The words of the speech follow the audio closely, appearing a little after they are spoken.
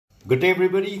Good day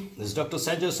everybody, this is Dr.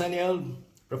 Sanyal,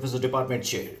 Professor Department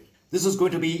Chair. This is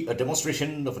going to be a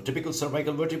demonstration of a typical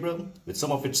cervical vertebra with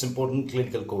some of its important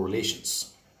clinical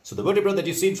correlations. So the vertebra that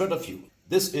you see in front of you,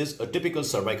 this is a typical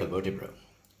cervical vertebra.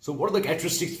 So what are the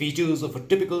characteristic features of a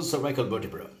typical cervical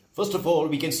vertebra? First of all,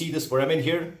 we can see this foramen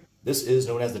here. This is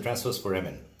known as the transverse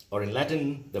foramen, or in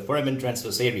Latin, the foramen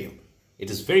transverse area. It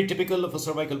is very typical of a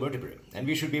cervical vertebra, and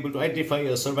we should be able to identify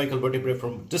a cervical vertebra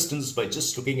from distance by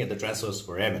just looking at the transverse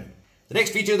foramen. The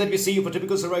next feature that we see of a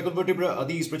typical cervical vertebra are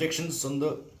these projections on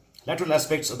the lateral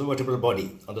aspects of the vertebral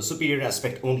body, on the superior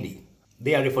aspect only.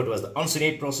 They are referred to as the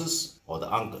uncinate process or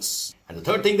the Uncus. And the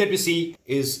third thing that we see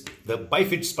is the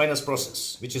bifid spinous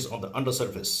process, which is on the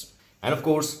undersurface. And of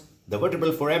course, the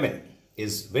vertebral foramen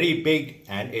is very big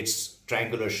and it's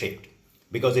triangular shaped,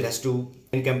 because it has to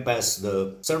encompass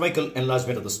the cervical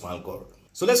enlargement of the spinal cord.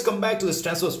 So let's come back to this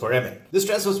transverse foramen. This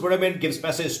transverse foramen gives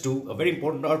passage to a very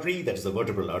important artery, that is the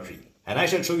vertebral artery. And I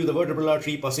shall show you the vertebral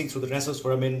artery passing through the transverse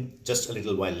foramen just a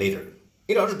little while later.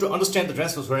 In order to understand the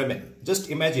transverse foramen, just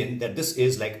imagine that this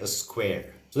is like a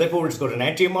square. So therefore it's got an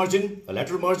anterior margin, a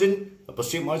lateral margin, a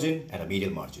posterior margin and a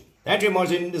medial margin. The anterior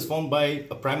margin is formed by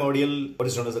a primordial, what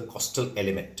is known as a costal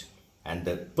element. And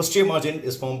the posterior margin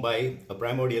is formed by a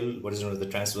primordial, what is known as the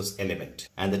transverse element.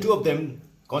 And the two of them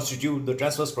constitute the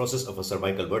transverse process of a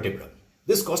cervical vertebra.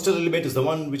 This costal element is the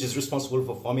one which is responsible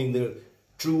for forming the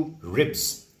true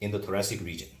ribs in the thoracic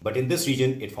region. But in this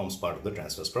region, it forms part of the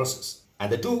transverse process.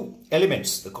 And the two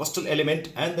elements, the costal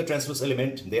element and the transverse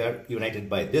element, they are united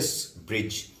by this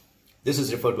bridge. This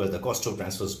is referred to as the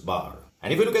costo-transverse bar.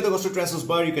 And if you look at the costo-transverse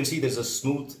bar, you can see there's a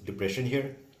smooth depression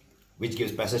here, which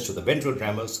gives passage to the ventral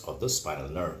ramus of the spinal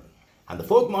nerve. And the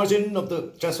fourth margin of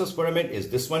the transverse foramen is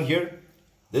this one here.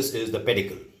 This is the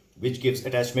pedicle, which gives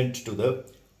attachment to the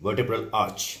vertebral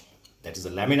arch, that is the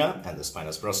lamina and the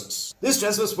spinous process. This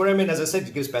transverse foramen, as I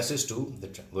said, gives passage to the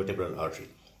vertebral artery.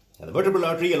 And the vertebral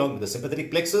artery along with the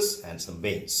sympathetic plexus and some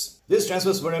veins. This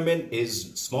transverse foramen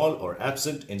is small or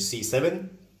absent in C7,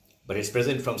 but it's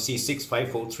present from C6,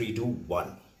 5, 4, 3, 2,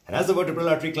 1. And as the vertebral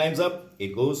artery climbs up,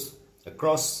 it goes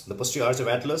across the posterior arch of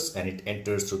atlas and it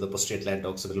enters through the posterior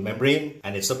atlanto-occipital membrane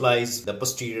and it supplies the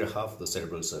posterior half of the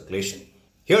cerebral circulation.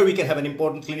 Here we can have an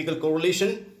important clinical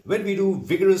correlation when we do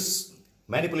vigorous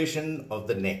manipulation of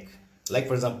the neck, like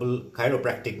for example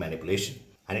chiropractic manipulation.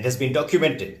 And it has been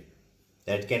documented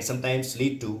that it can sometimes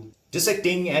lead to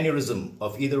dissecting aneurysm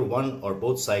of either one or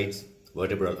both sides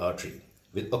vertebral artery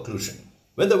with occlusion.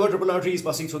 When the vertebral artery is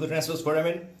passing through the transverse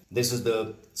foramen, this is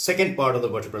the second part of the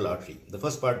vertebral artery. The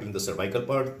first part being the cervical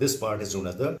part. This part is known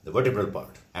as the vertebral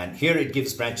part. And here it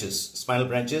gives branches, spinal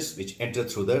branches, which enter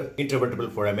through the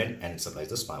intervertebral foramen and it supplies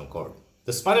the spinal cord.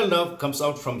 The spinal nerve comes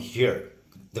out from here.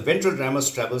 The ventral ramus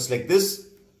travels like this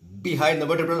behind the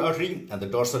vertebral artery and the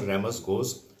dorsal ramus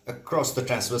goes across the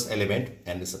transverse element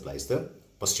and it supplies the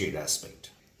posterior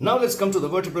aspect. Now let's come to the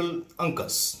vertebral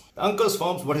uncus. The uncus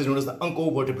forms what is known as the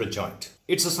uncovertebral joint.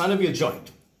 It's a synovial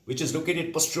joint which is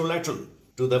located posterolateral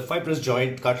to the fibrous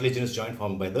joint, cartilaginous joint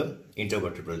formed by the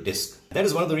intervertebral disc. That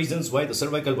is one of the reasons why the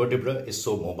cervical vertebra is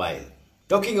so mobile.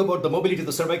 Talking about the mobility of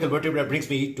the cervical vertebra brings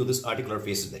me to this articular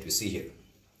facet that we see here.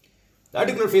 The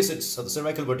articular facets of the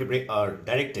cervical vertebrae are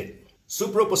directed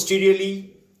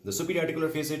supra-posteriorly. The superior articular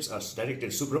facets are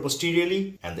directed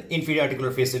supra-posteriorly and the inferior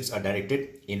articular facets are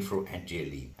directed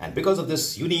infra-anteriorly. And because of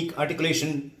this unique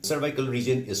articulation, the cervical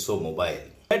region is so mobile.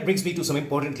 That brings me to some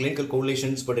important clinical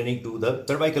correlations pertaining to the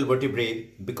cervical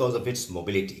vertebrae because of its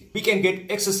mobility. We can get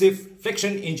excessive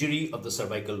flexion injury of the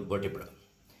cervical vertebra.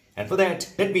 And for that,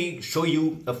 let me show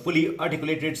you a fully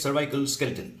articulated cervical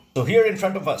skeleton. So here in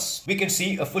front of us, we can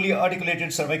see a fully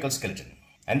articulated cervical skeleton.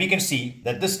 And we can see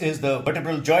that this is the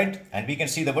vertebral joint and we can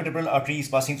see the vertebral arteries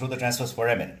passing through the transverse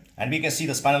foramen. And we can see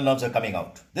the spinal nerves are coming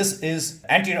out. This is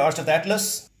anterior arch of the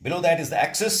atlas. Below that is the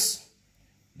axis.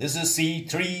 This is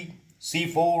C3,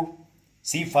 C4,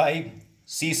 C5,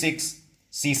 C6,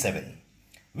 C7.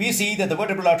 We see that the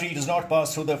vertebral artery does not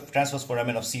pass through the transverse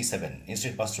foramen of C7.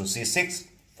 Instead it passes through C6,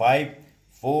 5,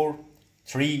 4,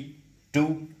 3,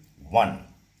 2, 1.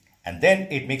 And then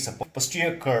it makes a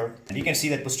posterior curve. And you can see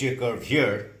that posterior curve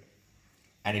here.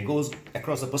 And it goes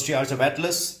across the posterior arch of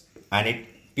atlas. And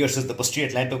it pierces the posterior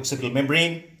atlanto-occipital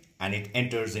membrane. And it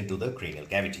enters into the cranial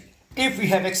cavity. If we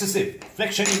have excessive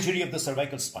flexion injury of the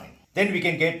cervical spine, then we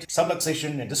can get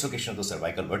subluxation and dislocation of the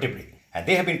cervical vertebrae. And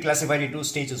they have been classified into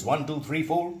stages 1, 2, 3,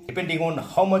 4, depending on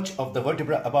how much of the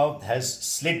vertebra above has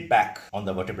slid back on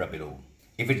the vertebra below.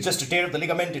 If it's just a tear of the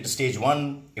ligament, it is stage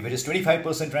 1. If it is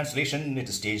 25% translation, it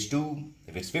is stage 2.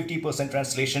 If it's 50%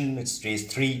 translation, it's stage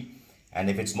 3. And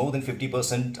if it's more than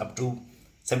 50% up to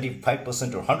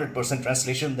 75% or 100%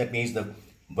 translation, that means the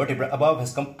vertebra above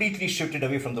has completely shifted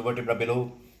away from the vertebra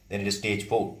below, then it is stage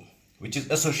 4, which is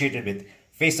associated with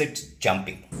facet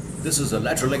jumping. This is a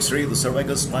lateral X-ray of the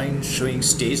cervical spine showing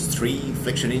stage 3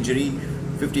 flexion injury,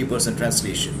 50%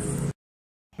 translation.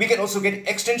 We can also get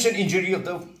extension injury of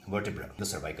the vertebra, the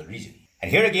cervical region. And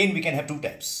here again we can have two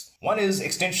types. One is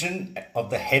extension of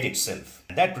the head itself,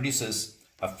 and that produces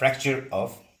a fracture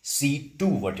of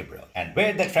C2 vertebra. And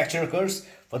where that fracture occurs,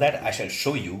 for that I shall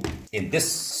show you in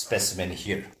this specimen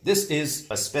here. This is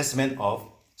a specimen of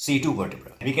C2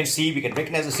 vertebra. And we can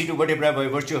recognize the C2 vertebra by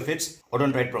virtue of its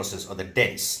odontoid process or the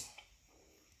dents.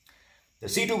 The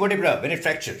C2 vertebra, when it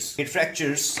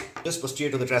fractures just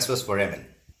posterior to the transverse foramen,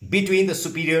 between the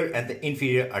superior and the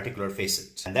inferior articular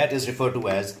facet, and that is referred to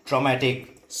as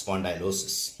traumatic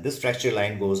spondylosis. This fracture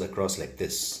line goes across like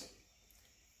this.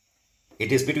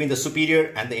 It is between the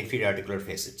superior and the inferior articular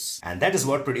facets, and that is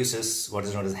what produces what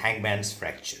is known as Hangman's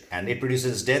fracture, and it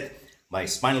produces death by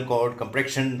spinal cord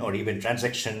compression or even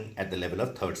transection at the level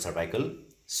of third cervical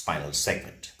spinal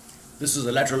segment. This is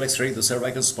a lateral X-ray of the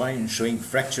cervical spine showing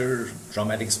fracture,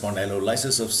 traumatic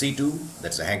spondylolysis of C2,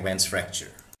 that's a Hangman's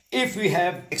fracture. If we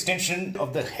have extension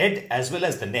of the head as well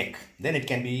as the neck, then it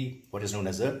can be what is known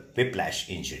as a whiplash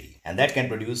injury, and that can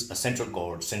produce a central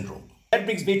cord syndrome. That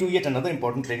brings me to yet another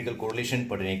important clinical correlation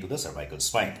pertaining to the cervical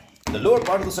spine. The lower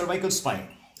part of the cervical spine,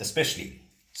 especially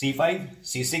C5,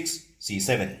 C6,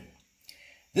 C7.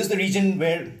 This is the region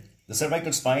where the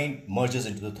cervical spine merges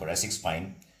into the thoracic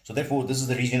spine. So therefore, this is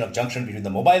the region of junction between the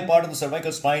mobile part of the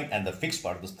cervical spine and the fixed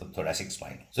part of the thoracic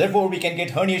spine. So therefore, we can get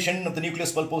herniation of the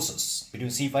nucleus pulposus between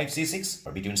C5, C6,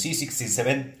 or between C6,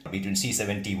 C7, or between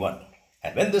C7, T1.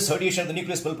 And when this herniation of the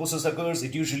nucleus pulposus occurs,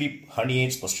 it usually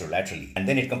herniates posterolaterally, and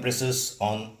then it compresses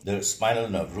on the spinal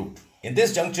nerve root. In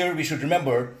this juncture, we should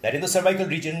remember that in the cervical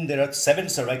region, there are 7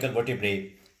 cervical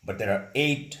vertebrae, but there are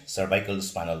 8 cervical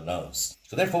spinal nerves.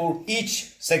 So therefore,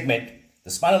 each segment, the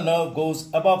spinal nerve goes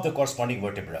above the corresponding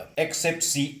vertebra, except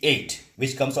C8,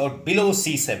 which comes out below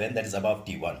C7, that is above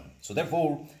T1. So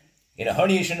therefore, in a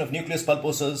herniation of nucleus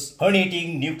pulposus,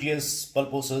 herniating nucleus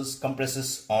pulposus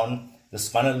compresses on the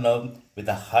spinal nerve with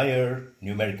a higher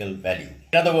numerical value.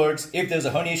 In other words, if there's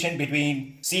a herniation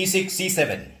between C6,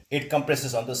 C7, it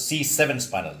compresses on the C7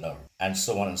 spinal nerve, and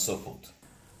so on and so forth.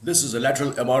 This is a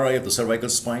lateral MRI of the cervical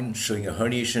spine showing a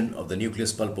herniation of the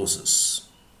nucleus pulposus.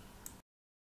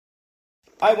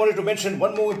 I wanted to mention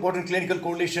one more important clinical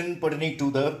correlation pertaining to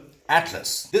the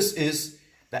atlas. This is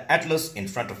the atlas in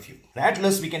front of you. The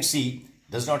atlas, we can see,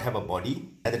 does not have a body,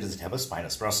 neither does it have a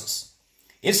spinous process.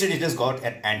 Instead, it has got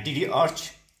an anterior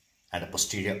arch and a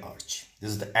posterior arch.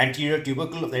 This is the anterior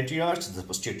tubercle of the anterior arch, this is the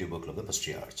posterior tubercle of the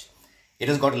posterior arch. It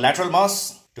has got a lateral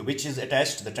mass to which is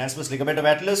attached the transverse ligament of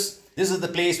atlas. This is the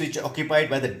place which is occupied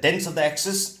by the dents of the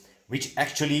axis, which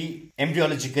actually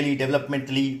embryologically,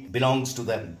 developmentally belongs to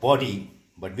the body,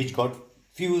 but which got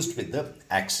fused with the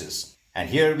axis. And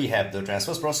here we have the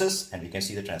transverse process, and we can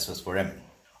see the transverse foramen.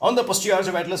 On the posterior arch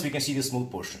of atlas, we can see the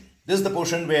smooth portion. This is the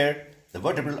portion where the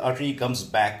vertebral artery comes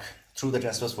back through the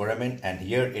transverse foramen, and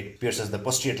here it pierces the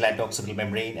posterior atlanto-occipital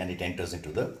membrane and it enters into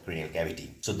the cranial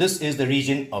cavity. So this is the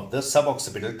region of the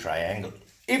suboccipital triangle.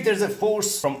 If there is a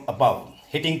force from above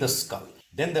hitting the skull,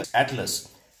 then the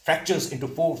atlas fractures into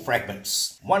 4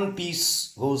 fragments. One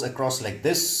piece goes across like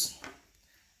this,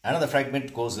 another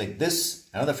fragment goes like this,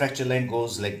 another fracture line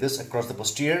goes like this across the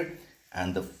posterior,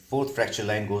 and the 4th fracture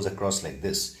line goes across like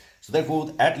this. So therefore,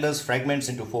 the atlas fragments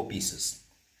into 4 pieces.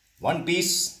 One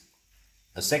piece,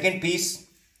 a second piece,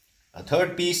 a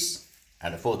third piece,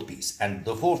 and a 4th piece. And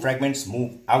the 4 fragments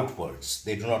move outwards.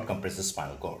 They do not compress the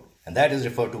spinal cord. And that is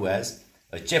referred to as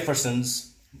a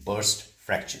Jefferson's burst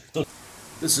fracture. So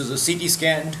this is a CT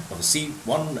scan of the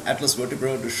C1 atlas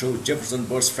vertebra to show Jefferson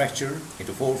burst fracture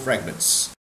into 4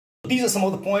 fragments. These are some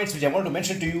of the points which I wanted to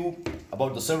mention to you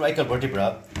about the cervical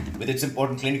vertebra with its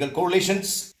important clinical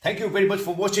correlations. Thank you very much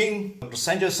for watching. Dr.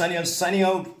 Sanyal signing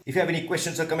out. If you have any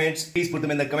questions or comments, please put them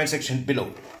in the comment section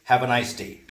below. Have a nice day.